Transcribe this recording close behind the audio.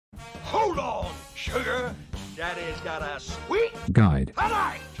Hold on, sugar. Daddy's got a sweet guide.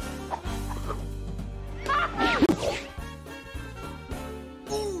 tonight.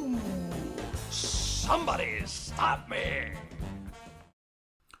 Ooh, somebody stop me.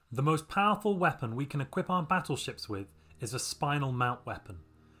 The most powerful weapon we can equip our battleships with is a Spinal Mount weapon.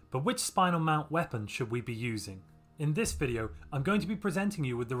 But which Spinal Mount weapon should we be using? In this video, I'm going to be presenting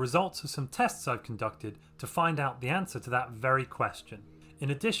you with the results of some tests I've conducted to find out the answer to that very question. In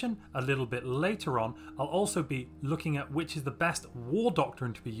addition, a little bit later on, I'll also be looking at which is the best war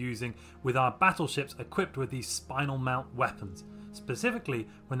doctrine to be using with our battleships equipped with these Spinal Mount weapons, specifically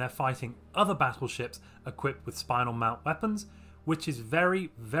when they're fighting other battleships equipped with Spinal Mount weapons, which is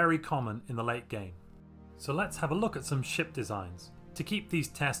very, very common in the late game. So let's have a look at some ship designs. To keep these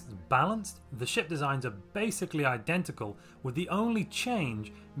tests balanced, the ship designs are basically identical, with the only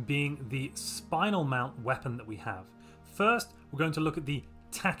change being the Spinal Mount weapon that we have. First, we're going to look at the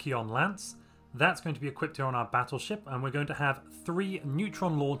Tachyon Lance. That's going to be equipped here on our battleship, and we're going to have 3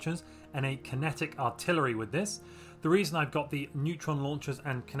 neutron launchers and a kinetic artillery with this. The reason I've got the neutron launchers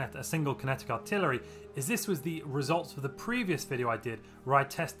and a single kinetic artillery is this was the results of the previous video I did, where I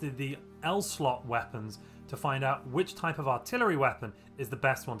tested the L-slot weapons to find out which type of artillery weapon is the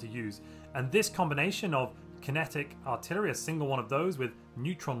best one to use. And this combination of kinetic artillery, a single one of those with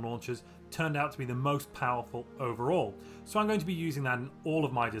neutron launchers, turned out to be the most powerful overall. So I'm going to be using that in all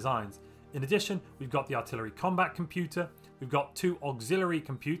of my designs. In addition, we've got the artillery combat computer, we've got 2 auxiliary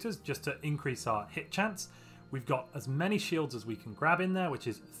computers just to increase our hit chance. We've got as many shields as we can grab in there, which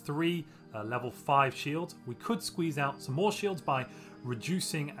is 3 level 5 shields. We could squeeze out some more shields by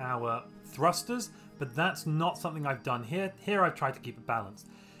reducing our thrusters, but that's not something I've done here. Here I've tried to keep it balanced.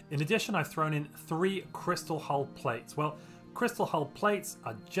 In addition, I've thrown in 3 crystal hull plates. Well, crystal hull plates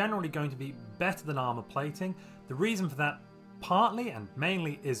are generally going to be better than armor plating. The reason for that partly and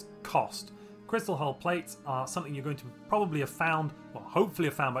mainly is cost. Crystal hull plates are something you're going to probably have found, well, hopefully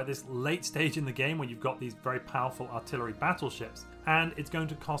have found by this late stage in the game when you've got these very powerful artillery battleships, and it's going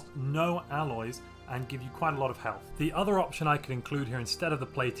to cost no alloys and give you quite a lot of health. The other option I could include here instead of the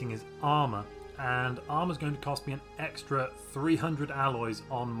plating is armor, and armor is going to cost me an extra 300 alloys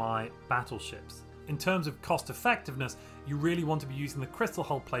on my battleships. In terms of cost effectiveness, you really want to be using the crystal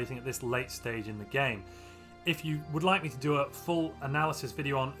hull plating at this late stage in the game. If you would like me to do a full analysis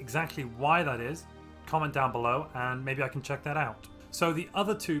video on exactly why that is, comment down below and maybe I can check that out. So the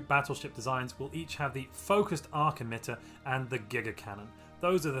other 2 battleship designs will each have the focused arc emitter and the Gigacannon.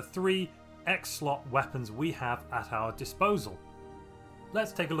 Those are the 3 X-slot weapons we have at our disposal.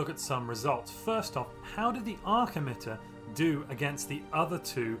 Let's take a look at some results. First off, how did the arc emitter do against the other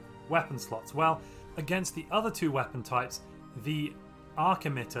 2 weapon slots? Well, against the other 2 weapon types, the arc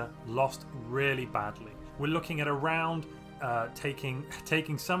emitter lost really badly. We're looking at around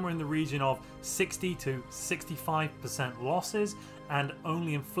taking somewhere in the region of 60 to 65% losses and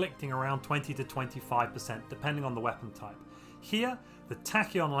only inflicting around 20 to 25% depending on the weapon type. Here, the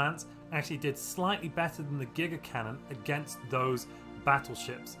Tachyon Lance actually did slightly better than the Gigacannon against those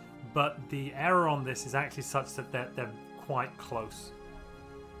battleships, but the error on this is actually such that they're quite close.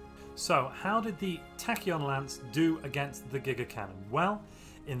 So how did the Tachyon Lance do against the Gigacannon? Well,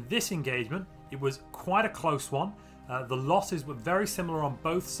 in this engagement, it was quite a close one. The losses were very similar on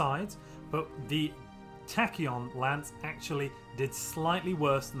both sides, but the Tachyon Lance actually did slightly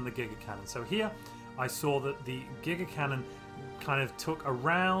worse than the Gigacannon. So here I saw that the Gigacannon kind of took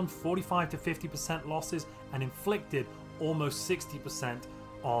around 45 to 50% losses and inflicted almost 60%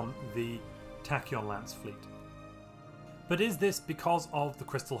 on the Tachyon Lance fleet. But is this because of the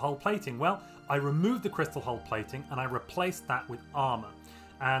crystal hull plating? Well, I removed the crystal hull plating and I replaced that with armor.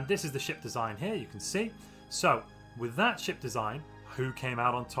 And this is the ship design here, you can see. So, with that ship design, who came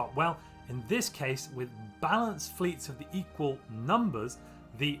out on top? Well, in this case, with balanced fleets of the equal numbers,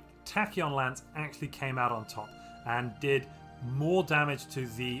 the Tachyon Lance actually came out on top and did more damage to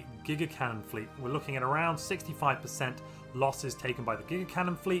the Gigacannon fleet. We're looking at around 65% losses taken by the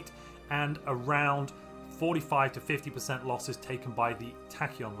Gigacannon fleet and around 45 to 50% losses taken by the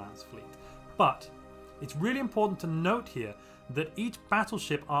Tachyon Lance fleet. But it's really important to note here that each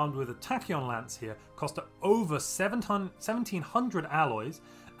battleship armed with a Tachyon Lance here cost over 1700 alloys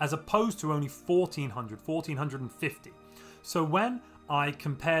as opposed to only 1450. So when I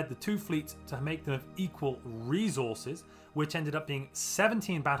compared the 2 fleets to make them of equal resources, which ended up being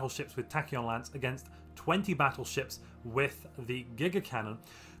 17 battleships with Tachyon Lance against 20 battleships with the Gigacannon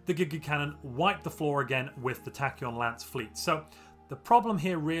wiped the floor again with the Tachyon Lance fleet. So the problem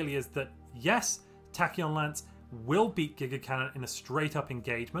here really is that yes, Tachyon Lance will beat Gigacannon in a straight up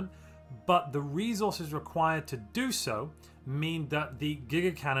engagement, but the resources required to do so mean that the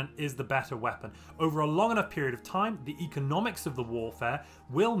Gigacannon is the better weapon. Over a long enough period of time, the economics of the warfare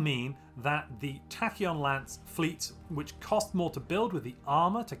will mean that the Tachyon Lance fleets, which cost more to build with the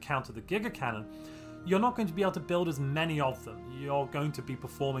armor to counter the Gigacannon, you're not going to be able to build as many of them. You're going to be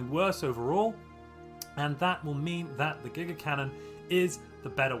performing worse overall, and that will mean that the Gigacannon is the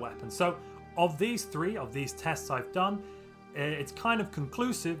better weapon. So of these tests I've done, it's kind of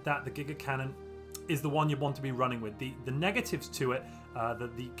conclusive that the Gigacannon is the one you want to be running with. The negatives to it,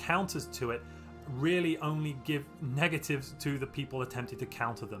 the counters to it, really only give negatives to the people attempting to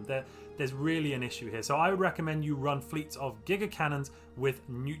counter them. There's really an issue here. So I would recommend you run fleets of Gigacannons with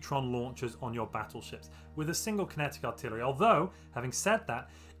neutron launchers on your battleships with a single kinetic artillery. Although, having said that,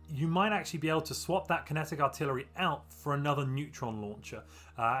 you might actually be able to swap that kinetic artillery out for another neutron launcher.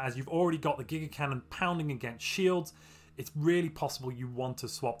 As you've already got the Gigacannon pounding against shields, it's really possible you want to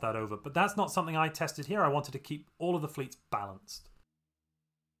swap that over. But that's not something I tested here. I wanted to keep all of the fleets balanced.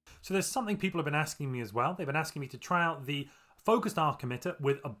 So there's something people have been asking me as well. They've been asking me to try out the focused arc emitter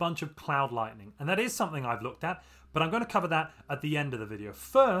with a bunch of cloud lightning. And that is something I've looked at, but I'm going to cover that at the end of the video.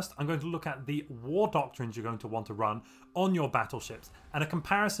 First, I'm going to look at the war doctrines you're going to want to run on your battleships and a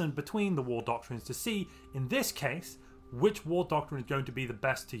comparison between the war doctrines to see, in this case, which war doctrine is going to be the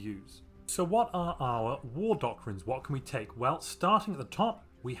best to use. So what are our war doctrines? What can we take? Well, starting at the top,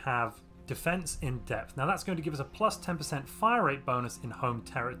 we have defense in depth. Now that's going to give us a plus 10% fire rate bonus in home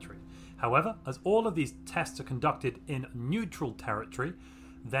territory. However, as all of these tests are conducted in neutral territory,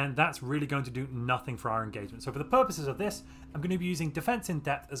 then that's really going to do nothing for our engagement. So for the purposes of this, I'm going to be using defense in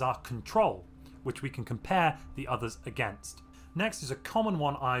depth as our control, which we can compare the others against. Next is a common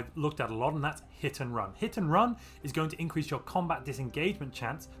one I've looked at a lot, and that's hit and run. Hit and run is going to increase your combat disengagement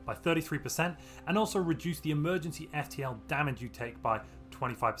chance by 33% and also reduce the emergency FTL damage you take by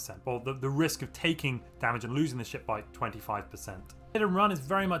 25%, or the risk of taking damage and losing the ship by 25%. Hit and run is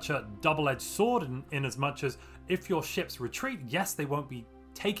very much a double-edged sword in as much as if your ships retreat, yes, they won't be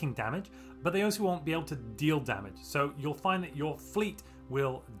taking damage, but they also won't be able to deal damage. So you'll find that your fleet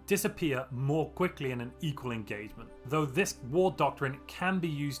will disappear more quickly in an equal engagement, though this war doctrine can be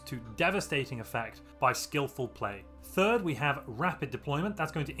used to devastating effect by skillful play. Third, we have rapid deployment.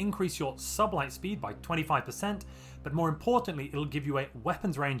 That's going to increase your sublight speed by 25%, but more importantly, it'll give you a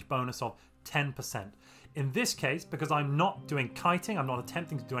weapons range bonus of 10%. In this case, because I'm not doing kiting, I'm not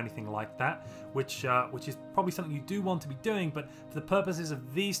attempting to do anything like that, which is probably something you do want to be doing, but for the purposes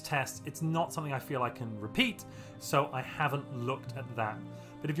of these tests, it's not something I feel I can repeat, so I haven't looked at that.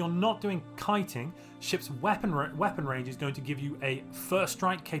 But if you're not doing kiting, ship's weapon range is going to give you a first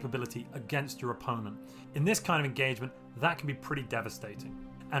strike capability against your opponent. In this kind of engagement, that can be pretty devastating.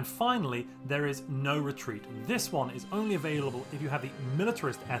 And finally, there is no retreat. This one is only available if you have the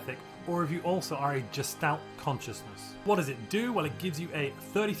militarist ethic or if you also are a Gestalt consciousness. What does it do? Well, it gives you a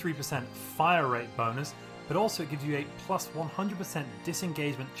 33% fire rate bonus, but also it gives you a plus 100%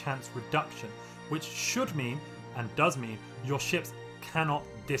 disengagement chance reduction, which should mean, and does mean, your ships cannot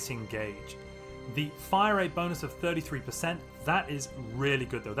disengage. The fire rate bonus of 33%, that is really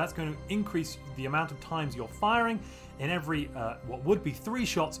good though. That's going to increase the amount of times you're firing. In every, what would be 3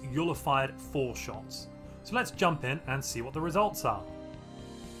 shots, you'll have fired 4 shots. So let's jump in and see what the results are.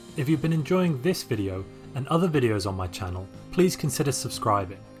 If you've been enjoying this video and other videos on my channel, please consider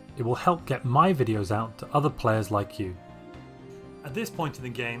subscribing. It will help get my videos out to other players like you. At this point in the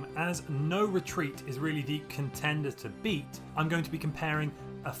game, as no retreat is really the contender to beat, I'm going to be comparing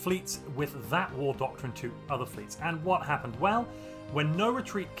fleets with that war doctrine to other fleets. And what happened? Well, when no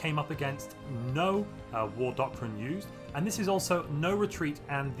retreat came up against no war doctrine used, and this is also no retreat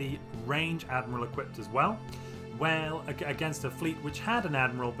and the range admiral equipped as well, well, against a fleet which had an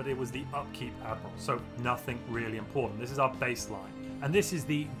admiral, but it was the upkeep admiral, so nothing really important. This is our baseline. And this is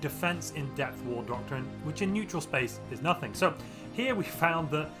the defense in depth war doctrine, which in neutral space is nothing. So here we found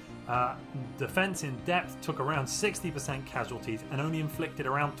that defense in depth took around 60% casualties and only inflicted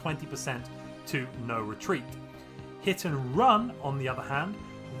around 20% to no retreat. Hit and run, on the other hand,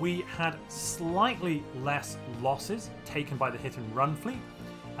 we had slightly less losses taken by the hit and run fleet,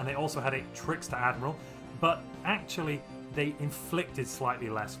 and they also had a trickster admiral, but actually they inflicted slightly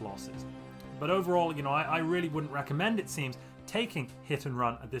less losses. But overall, you know, I really wouldn't recommend, it seems, taking hit and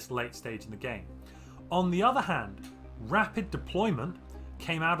run at this late stage in the game. On the other hand, rapid deployment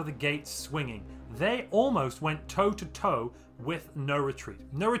came out of the gate swinging. They almost went toe to toe with no retreat.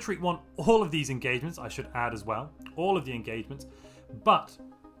 No retreat won all of these engagements, I should add as well, all of the engagements, but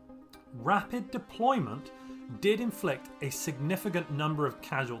rapid deployment did inflict a significant number of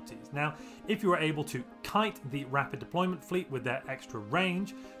casualties. Now, if you were able to kite the rapid deployment fleet with their extra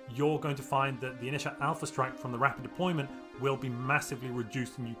range, you're going to find that the initial alpha strike from the rapid deployment will be massively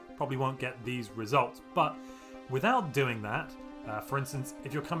reduced and you probably won't get these results. But without doing that, for instance,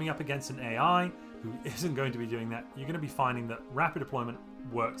 if you're coming up against an AI who isn't going to be doing that, you're going to be finding that rapid deployment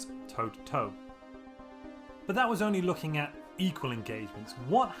works toe to toe. But that was only looking at equal engagements.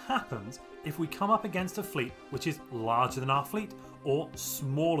 What happens if we come up against a fleet which is larger than our fleet or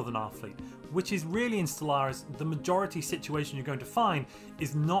smaller than our fleet? Which is really, in Stellaris, the majority situation you're going to find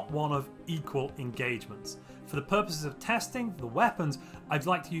is not one of equal engagements. For the purposes of testing the weapons, I'd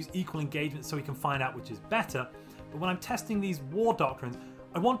like to use equal engagements so we can find out which is better. But when I'm testing these war doctrines,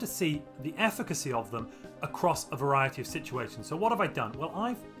 I want to see the efficacy of them across a variety of situations. So what have I done? Well,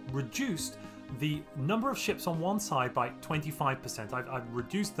 I've reduced the number of ships on one side by 25%. I've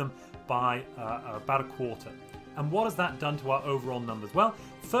reduced them by about a quarter. And what has that done to our overall numbers? Well,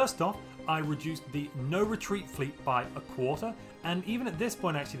 first off, I reduced the no retreat fleet by a quarter. And even at this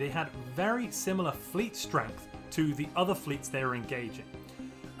point, actually, they had very similar fleet strength to the other fleets they were engaging.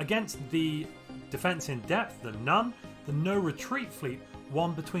 Against the defense in depth, the none, the no retreat fleet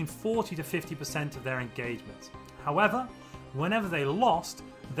won between 40 to 50% of their engagements. However, whenever they lost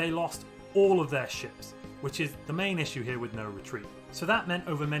all of their ships, which is the main issue here with no retreat. So that meant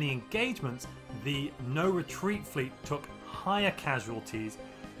over many engagements, the no retreat fleet took higher casualties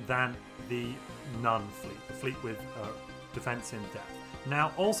than the none fleet, the fleet with defense in depth.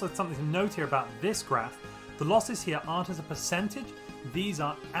 Now, also something to note here about this graph, the losses here aren't as a percentage, these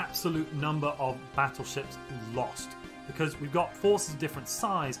are absolute number of battleships lost, because we've got forces of different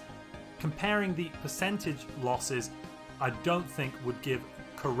size. Comparing the percentage losses, I don't think would give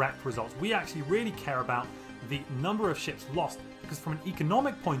correct results. We actually really care about the number of ships lost, because from an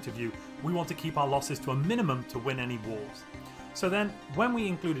economic point of view, we want to keep our losses to a minimum to win any wars. So then, when we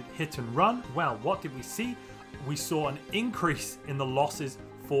included hit and run, well, what did we see? We saw an increase in the losses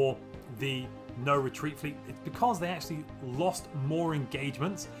for the no retreat fleet. It's because they actually lost more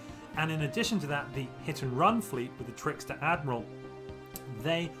engagements, and in addition to that, the hit and run fleet with the Trickster Admiral,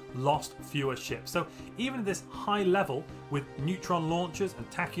 they lost fewer ships. So even at this high level with neutron launchers and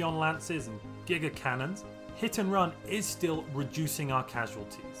tachyon lances and Gigacannons, hit and run is still reducing our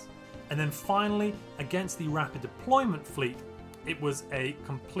casualties. And then finally, against the rapid deployment fleet, it was a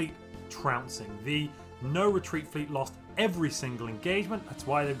complete trouncing. The no retreat fleet lost every single engagement. That's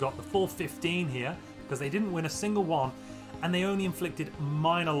why they've got the full 15 here, because they didn't win a single one, and they only inflicted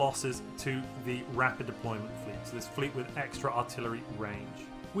minor losses to the rapid deployment fleet, so this fleet with extra artillery range.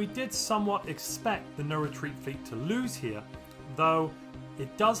 We did somewhat expect the no retreat fleet to lose here, though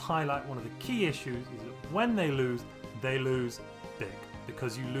it does highlight one of the key issues is that when they lose big,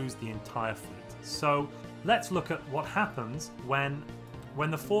 because you lose the entire fleet. So let's look at what happens when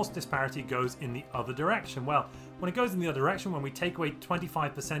the force disparity goes in the other direction. Well, when it goes in the other direction, when we take away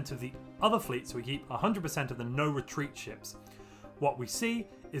 25% of the other fleet, so we keep 100% of the no retreat ships, what we see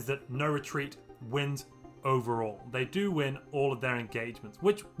is that no retreat wins overall. They do win all of their engagements,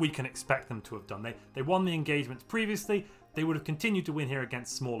 which we can expect them to have done. They won the engagements previously, they would have continued to win here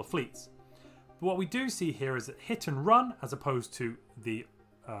against smaller fleets. But what we do see here is that hit and run, as opposed to the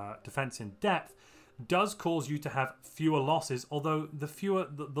defense in depth, does cause you to have fewer losses, although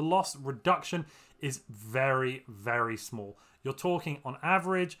the loss reduction is very, very small. You're talking on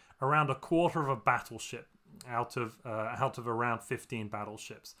average around a quarter of a battleship out of around 15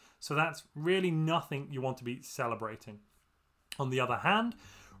 battleships. So that's really nothing you want to be celebrating. On the other hand,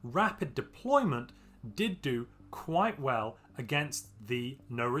 rapid deployment did do quite well against the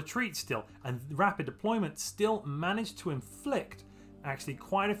no retreat still, and rapid deployment still managed to inflict actually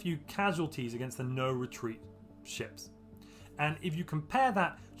quite a few casualties against the no retreat ships. And if you compare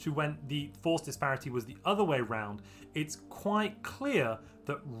that to when the force disparity was the other way around, it's quite clear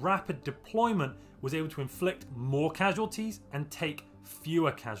that rapid deployment was able to inflict more casualties and take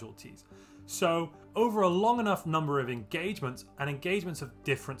fewer casualties. So over a long enough number of engagements, and engagements of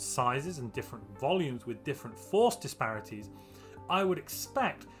different sizes and different volumes with different force disparities, I would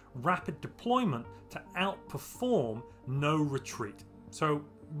expect rapid deployment to outperform no retreat. So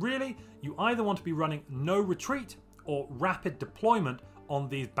really, you either want to be running no retreat or rapid deployment on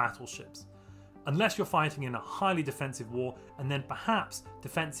these battleships, unless you're fighting in a highly defensive war, and then perhaps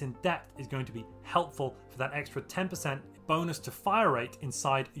defense in depth is going to be helpful for that extra 10% bonus to fire rate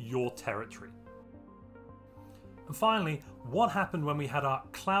inside your territory. And finally, what happened when we had our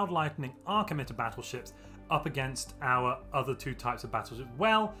Cloud Lightning Arc Emitter battleships up against our other two types of battleships?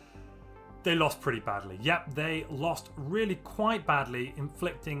 Well, they lost pretty badly. Yep, they lost really quite badly,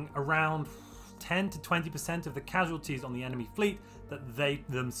 inflicting around 10 to 20% of the casualties on the enemy fleet that they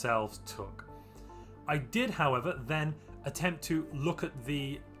themselves took. I did, however, then attempt to look at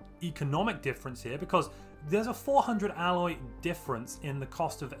the economic difference here, because there's a 400 alloy difference in the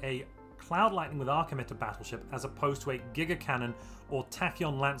cost of a Cloud Lightning with Arc Emitter battleship as opposed to a Gigacannon or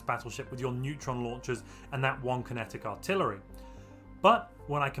Tachyon Lance battleship with your neutron launchers and that one kinetic artillery. But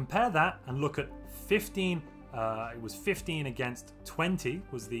when I compare that and look at 15, it was 15 against 20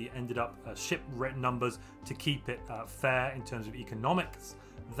 was the ended up ship numbers to keep it fair in terms of economics,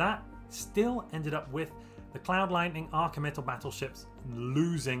 that still ended up with the Cloud Lightning Arc Emitter battleships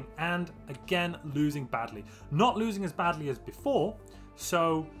losing, and again losing badly. Not losing as badly as before,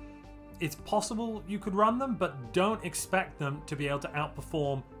 so it's possible you could run them, but don't expect them to be able to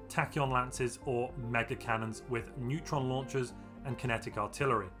outperform Tachyon Lances or Mega Cannons with neutron launchers and kinetic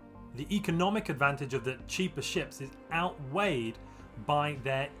artillery. The economic advantage of the cheaper ships is outweighed by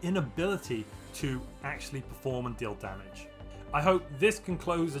their inability to actually perform and deal damage. I hope this can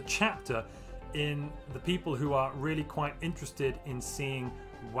close a chapter in the people who are really quite interested in seeing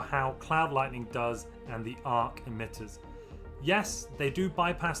how Cloud Lightning does and the Arc Emitters. Yes, they do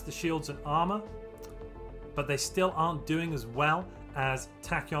bypass the shields and armor, but they still aren't doing as well as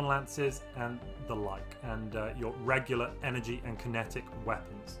Tachyon Lances and the like, and your regular energy and kinetic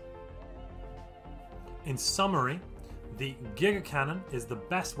weapons. In summary, the Gigacannon is the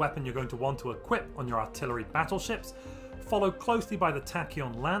best weapon you're going to want to equip on your artillery battleships, followed closely by the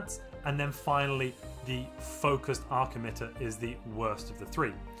Tachyon Lance, and then finally the focused Arc Emitter is the worst of the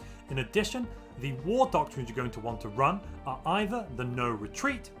three. In addition, the war doctrines you're going to want to run are either the no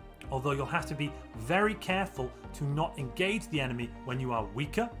retreat, although you'll have to be very careful to not engage the enemy when you are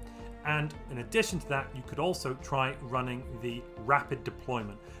weaker, and in addition to that, you could also try running the rapid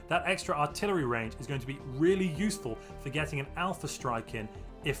deployment. That extra artillery range is going to be really useful for getting an alpha strike in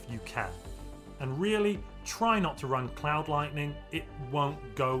if you can. And really, try not to run Cloud Lightning. It won't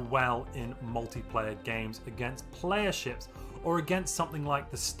go well in multiplayer games against player ships or against something like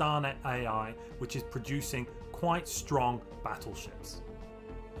the StarNet AI, which is producing quite strong battleships.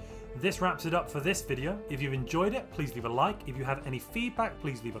 This wraps it up for this video. If you've enjoyed it, please leave a like. If you have any feedback,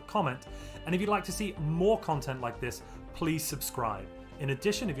 please leave a comment. And if you'd like to see more content like this, please subscribe. In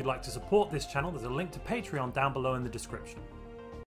addition, if you'd like to support this channel, there's a link to Patreon down below in the description.